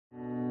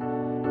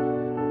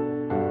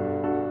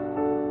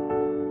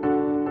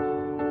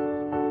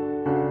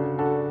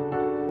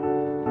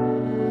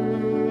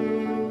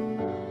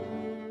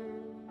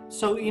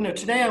So,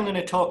 today I'm going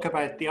to talk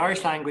about the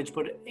Irish language,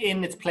 but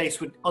in its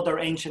place with other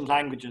ancient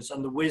languages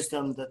and the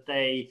wisdom that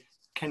they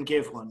can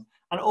give one.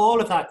 And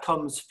all of that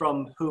comes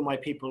from who my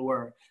people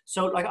were.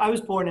 So, like, I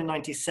was born in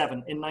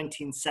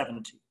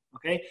 1970,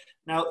 okay?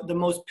 Now, the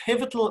most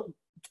pivotal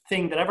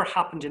thing that ever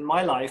happened in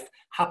my life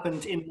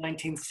happened in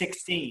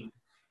 1916,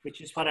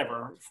 which is 4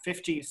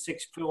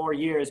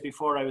 years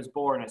before I was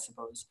born, I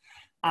suppose.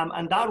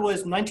 And that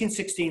was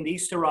 1916, the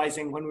Easter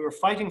Rising, when we were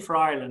fighting for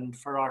Ireland,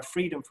 for our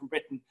freedom from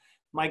Britain.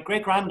 My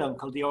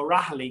great-granduncle, the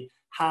O'Rahilly,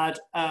 had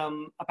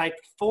about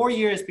 4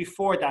 years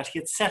before that, he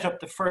had set up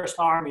the first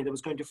army that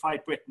was going to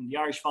fight Britain, the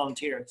Irish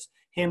Volunteers,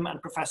 him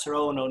and Professor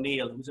Owen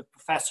O'Neill, who was a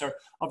professor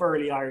of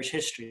early Irish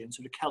history and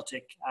sort of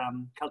Celtic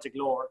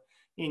lore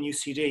in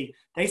UCD.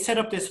 They set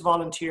up this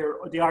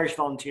the Irish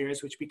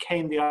Volunteers, which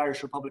became the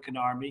Irish Republican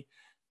Army.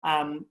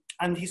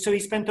 So he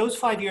spent those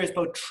 5 years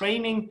both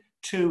training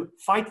to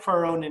fight for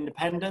our own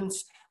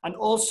independence and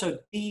also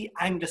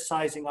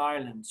de-Anglicizing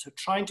Ireland. So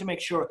trying to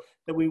make sure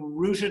that we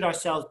rooted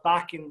ourselves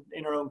back in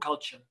our own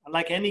culture. And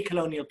like any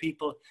colonial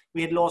people,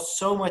 we had lost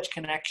so much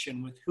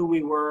connection with who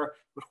we were,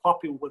 with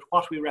what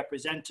we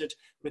represented,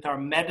 with our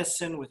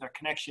medicine, with our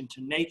connection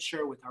to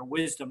nature, with our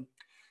wisdom.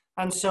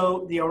 And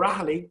so the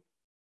O'Rahilly,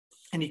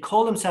 and he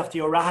called himself the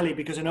O'Rahilly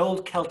because in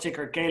old Celtic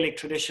or Gaelic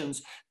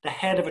traditions, the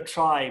head of a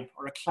tribe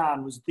or a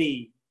clan was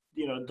the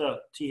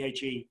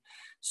T-H-E.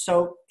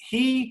 So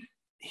he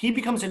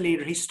becomes a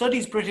leader. He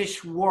studies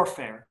British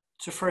warfare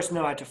to first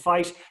know how to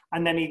fight.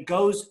 And then he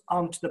goes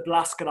on to the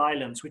Blasket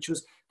Islands, which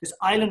was this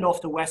island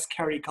off the West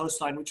Kerry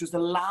coastline, which was the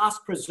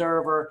last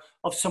preserver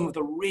of some of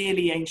the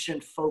really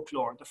ancient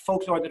folklore, the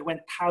folklore that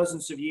went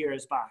thousands of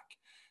years back.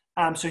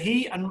 So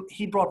he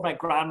brought my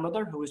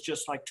grandmother, who was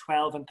just like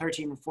 12 and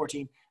 13 and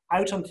 14,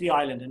 out onto the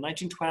island in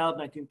 1912,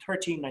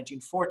 1913,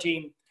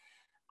 1914.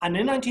 And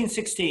in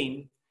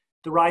 1916,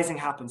 the Rising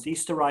happens, the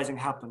Easter Rising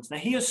happens. Now,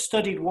 he has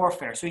studied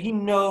warfare, so he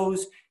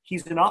knows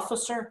he's an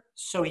officer,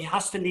 so he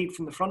has to lead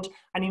from the front,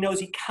 and he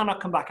knows he cannot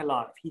come back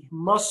alive. He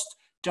must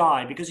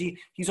die because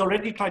he's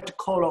already tried to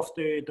call off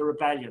the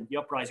rebellion, the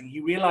uprising.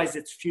 He realized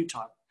it's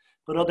futile,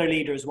 but other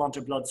leaders want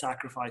a blood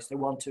sacrifice. They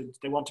want to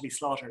be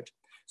slaughtered.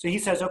 So he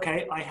says,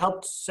 okay, I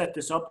helped set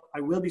this up.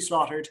 I will be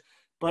slaughtered.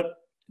 But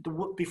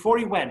before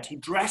he went, he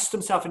dressed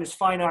himself in his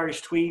fine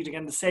Irish tweed.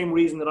 Again, the same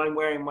reason that I'm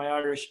wearing my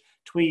Irish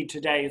tweed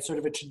today. It's sort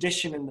of a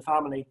tradition in the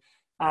family.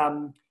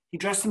 He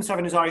dressed himself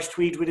in his Irish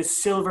tweed with his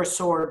silver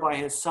sword by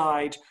his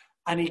side.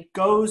 And he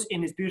goes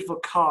in his beautiful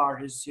car,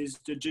 his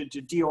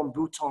Dion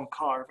Bouton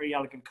car, very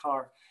elegant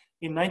car,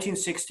 in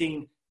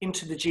 1916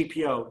 into the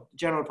GPO,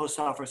 General Post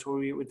Office, where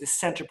we were the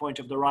center point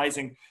of the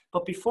Rising.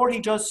 But before he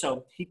does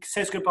so, he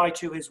says goodbye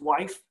to his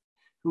wife,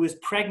 who was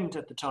pregnant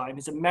at the time,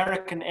 his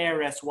American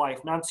heiress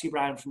wife, Nancy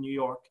Brown from New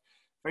York,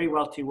 very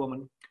wealthy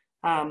woman.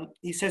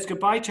 He says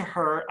goodbye to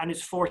her and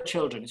his 4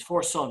 children, his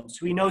 4 sons,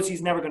 who he knows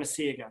he's never going to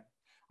see again.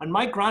 And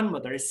my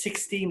grandmother is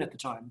 16 at the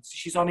time.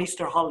 She's on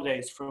Easter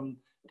holidays from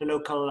the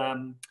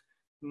local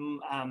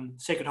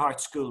Sacred Heart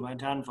School,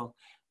 Mount Anvil.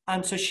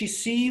 And so she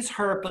sees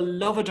her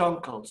beloved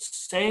uncle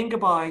saying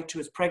goodbye to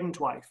his pregnant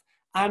wife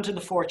and to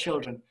the 4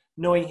 children,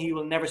 knowing he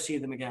will never see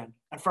them again.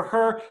 And for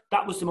her,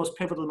 that was the most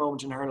pivotal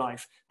moment in her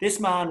life. This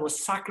man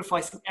was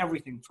sacrificing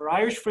everything for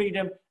Irish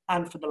freedom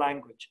and for the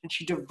language. And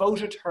she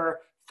devoted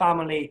her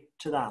family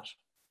to that.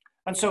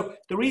 And so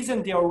the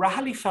reason the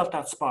O'Rahilly felt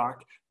that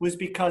spark was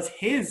because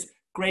his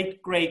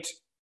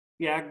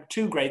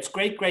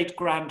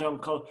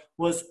great-great-granduncle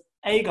was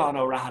Aegon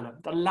O'Rahilly,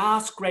 the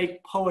last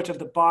great poet of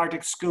the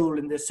Bardic school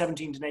in the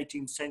 17th and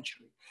 18th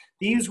century.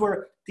 These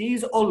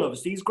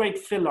Ullavs, these great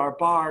Filar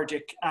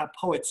Bardic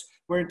poets,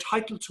 were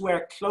entitled to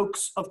wear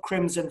cloaks of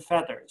crimson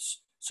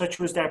feathers. Such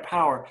was their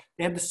power.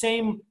 They had the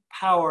same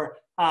power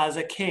as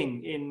a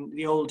king in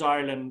the old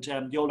Ireland,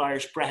 the old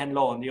Irish Brehon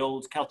law and the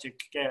old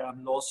Celtic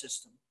law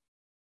system.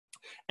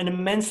 An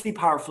immensely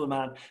powerful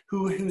man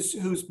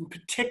whose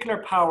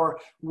particular power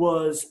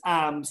was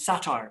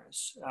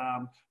satires,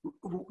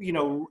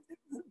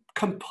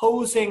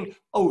 composing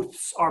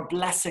oaths or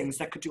blessings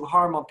that could do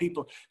harm on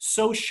people.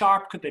 So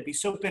sharp could they be,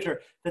 so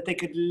bitter, that they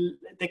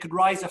could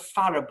rise a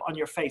farab on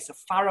your face. A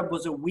farab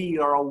was a weed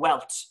or a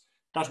welt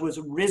that was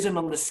risen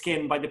on the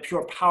skin by the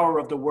pure power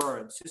of the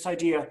words. This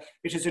idea,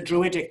 it is a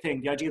druidic thing,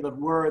 the idea that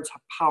words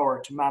have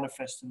power to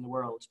manifest in the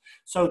world.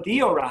 So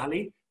the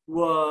O'Rahilly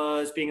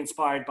was being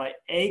inspired by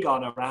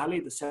Aegon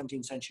O'Rahilly, the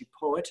 17th century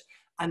poet,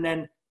 and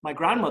then my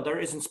grandmother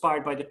is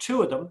inspired by the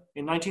 2 of them.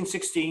 In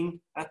 1916,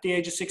 at the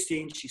age of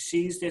 16, she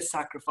sees this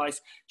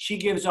sacrifice. She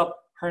gives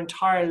up her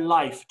entire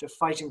life to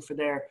fighting for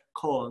their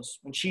cause.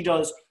 And she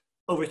does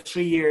over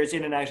 3 years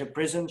in and out of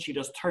prison. She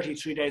does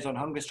 33 days on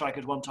hunger strike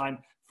at one time,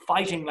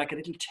 fighting like a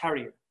little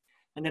terrier.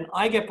 And then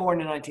I get born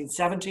in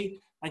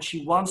 1970, and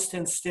she wants to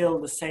instill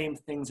the same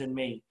things in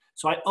me.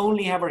 So I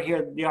only ever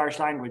hear the Irish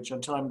language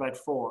until I'm about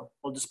 4,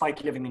 well,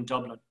 despite living in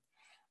Dublin.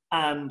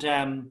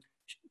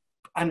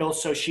 And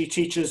also she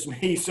teaches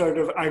me sort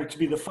of how to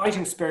be the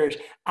fighting spirit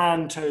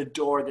and to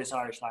adore this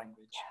Irish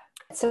language.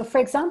 So for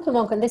example,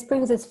 Monk, and this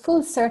brings us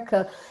full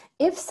circle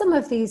If some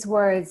of these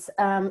words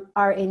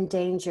are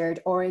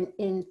endangered or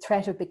in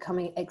threat of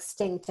becoming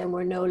extinct, and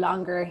we're no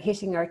longer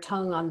hitting our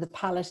tongue on the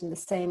palate in the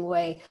same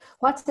way,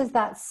 what does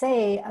that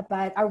say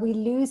about, are we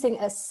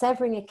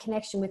severing a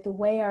connection with the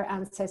way our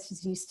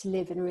ancestors used to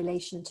live in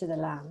relation to the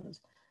land?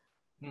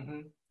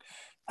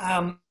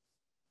 Mm-hmm.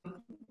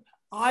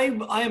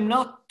 I am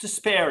not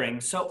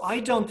despairing, so I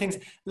don't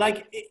think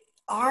like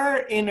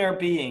our inner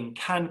being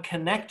can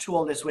connect to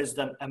all this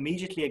wisdom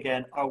immediately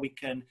again, or we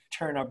can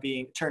turn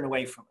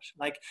away from it.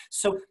 Like,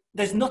 so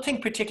there's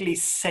nothing particularly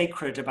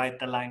sacred about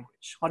the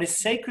language. What is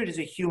sacred is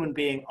a human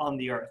being on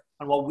the earth,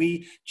 and what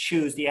we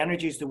choose, the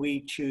energies that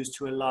we choose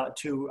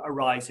to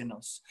arise in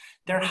us.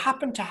 There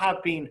happen to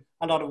have been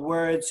a lot of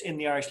words in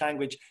the Irish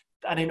language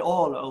and in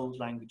all old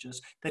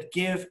languages that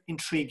give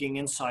intriguing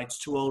insights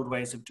to old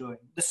ways of doing.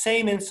 The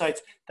same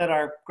insights that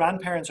our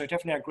grandparents, or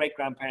definitely our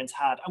great-grandparents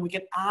had. And we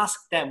can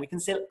ask them, we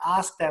can still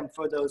ask them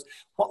for those,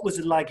 what was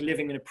it like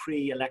living in a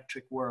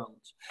pre-electric world?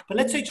 But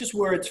let's say just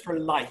words for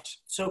light.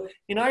 So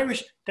in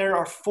Irish, there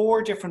are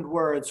 4 different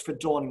words for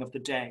dawning of the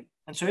day.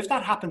 And so if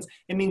that happens,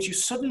 it means you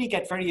suddenly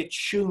get very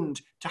attuned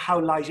to how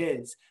light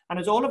is. And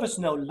as all of us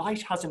know,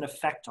 light has an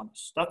effect on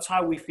us. That's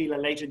how we feel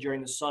elated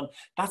during the sun.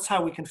 That's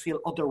how we can feel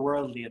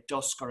otherworldly at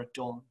dusk or at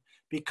dawn.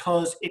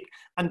 Because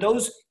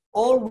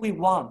all we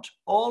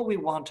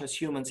want as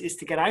humans is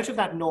to get out of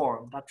that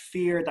norm, that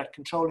fear, that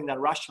controlling, that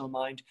rational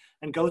mind,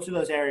 and go to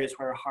those areas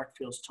where our heart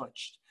feels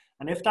touched.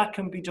 And if that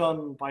can be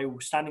done by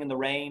standing in the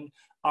rain,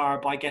 or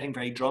by getting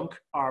very drunk,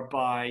 or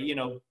by,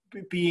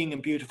 being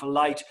in beautiful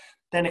light,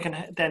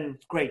 then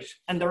great.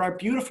 And there are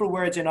beautiful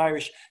words in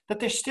Irish that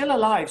they're still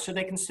alive, so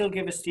they can still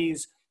give us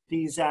these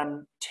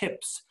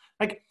tips.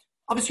 Like,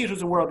 obviously it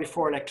was a world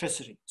before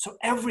electricity, so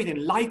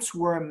lights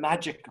were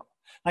magical.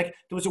 Like,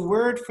 there was a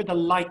word for the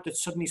light that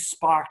suddenly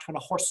sparked when a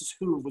horse's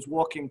hoof was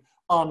walking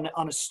on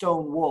a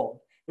stone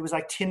wall. It was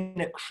like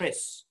tinna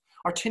Chris,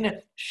 or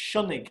tinna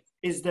Shunnig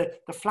is the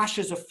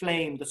flashes of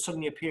flame that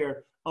suddenly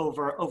appear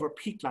over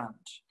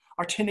peatland.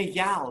 Or tinna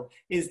Yal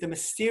is the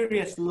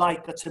mysterious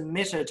light that's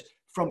emitted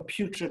from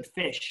putrid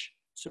fish.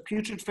 So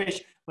putrid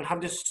fish will have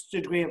this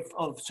degree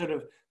of sort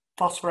of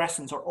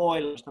phosphorescence or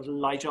oil that will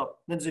light up.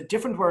 Then there's a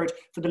different word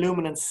for the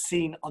luminance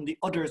seen on the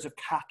udders of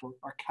cattle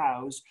or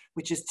cows,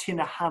 which is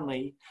tinna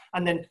Hanley.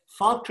 And then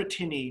falcra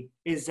tinni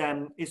is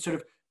sort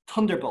of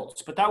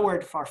thunderbolts. But that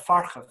word for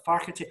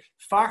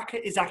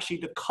farcha is actually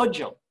the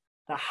cudgel,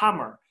 the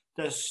hammer,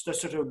 the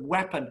sort of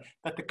weapon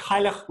that the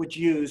Cailleach would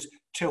use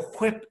to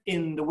whip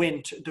in the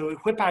wind, to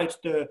whip out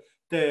the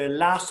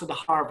last of the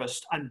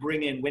harvest and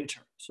bring in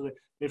winter. So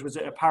it was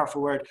a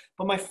powerful word.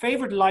 But my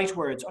favorite light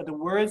words are the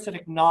words that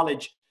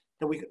acknowledge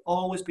that we can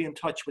always be in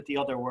touch with the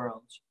other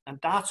world. And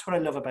that's what I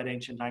love about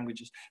ancient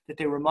languages, that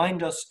they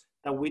remind us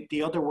that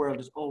the other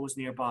world is always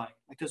nearby.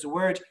 Like, there's a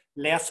word,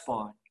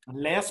 leasbarn, and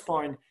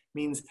leasbarn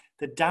means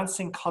the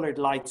dancing colored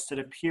lights that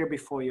appear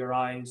before your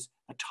eyes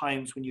at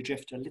times when you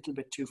drift a little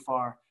bit too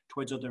far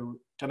towards other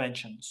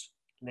dimensions.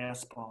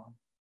 Leasbarn.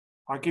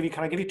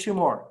 Can I give you 2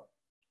 more?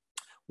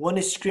 One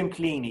is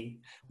Scrimplini,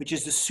 which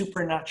is the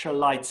supernatural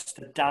lights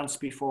that dance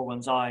before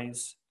one's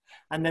eyes.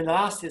 And then the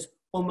last is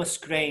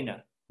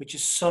Umasgrena, which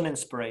is sun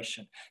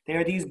inspiration. They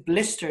are these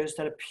blisters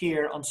that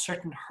appear on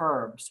certain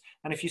herbs.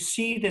 And if you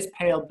see this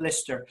pale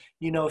blister,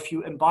 if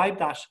you imbibe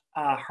that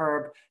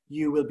herb,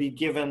 you will be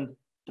given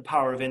the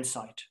power of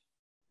insight.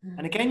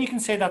 And again, you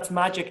can say that's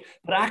magic,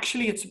 but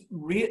actually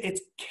it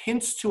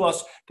hints to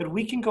us that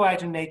we can go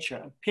out in nature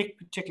and pick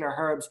particular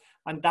herbs,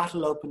 and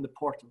that'll open the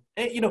portal.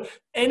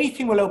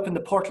 Anything will open the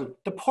portal.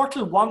 The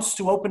portal wants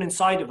to open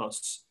inside of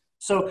us.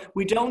 So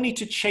we don't need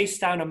to chase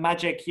down a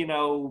magic,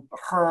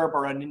 herb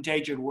or an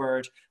endangered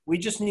word. We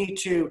just need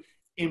to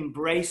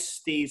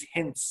embrace these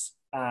hints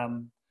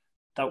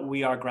that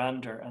we are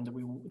grander, and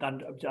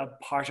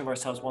that part of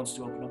ourselves wants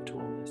to open up to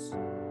all this.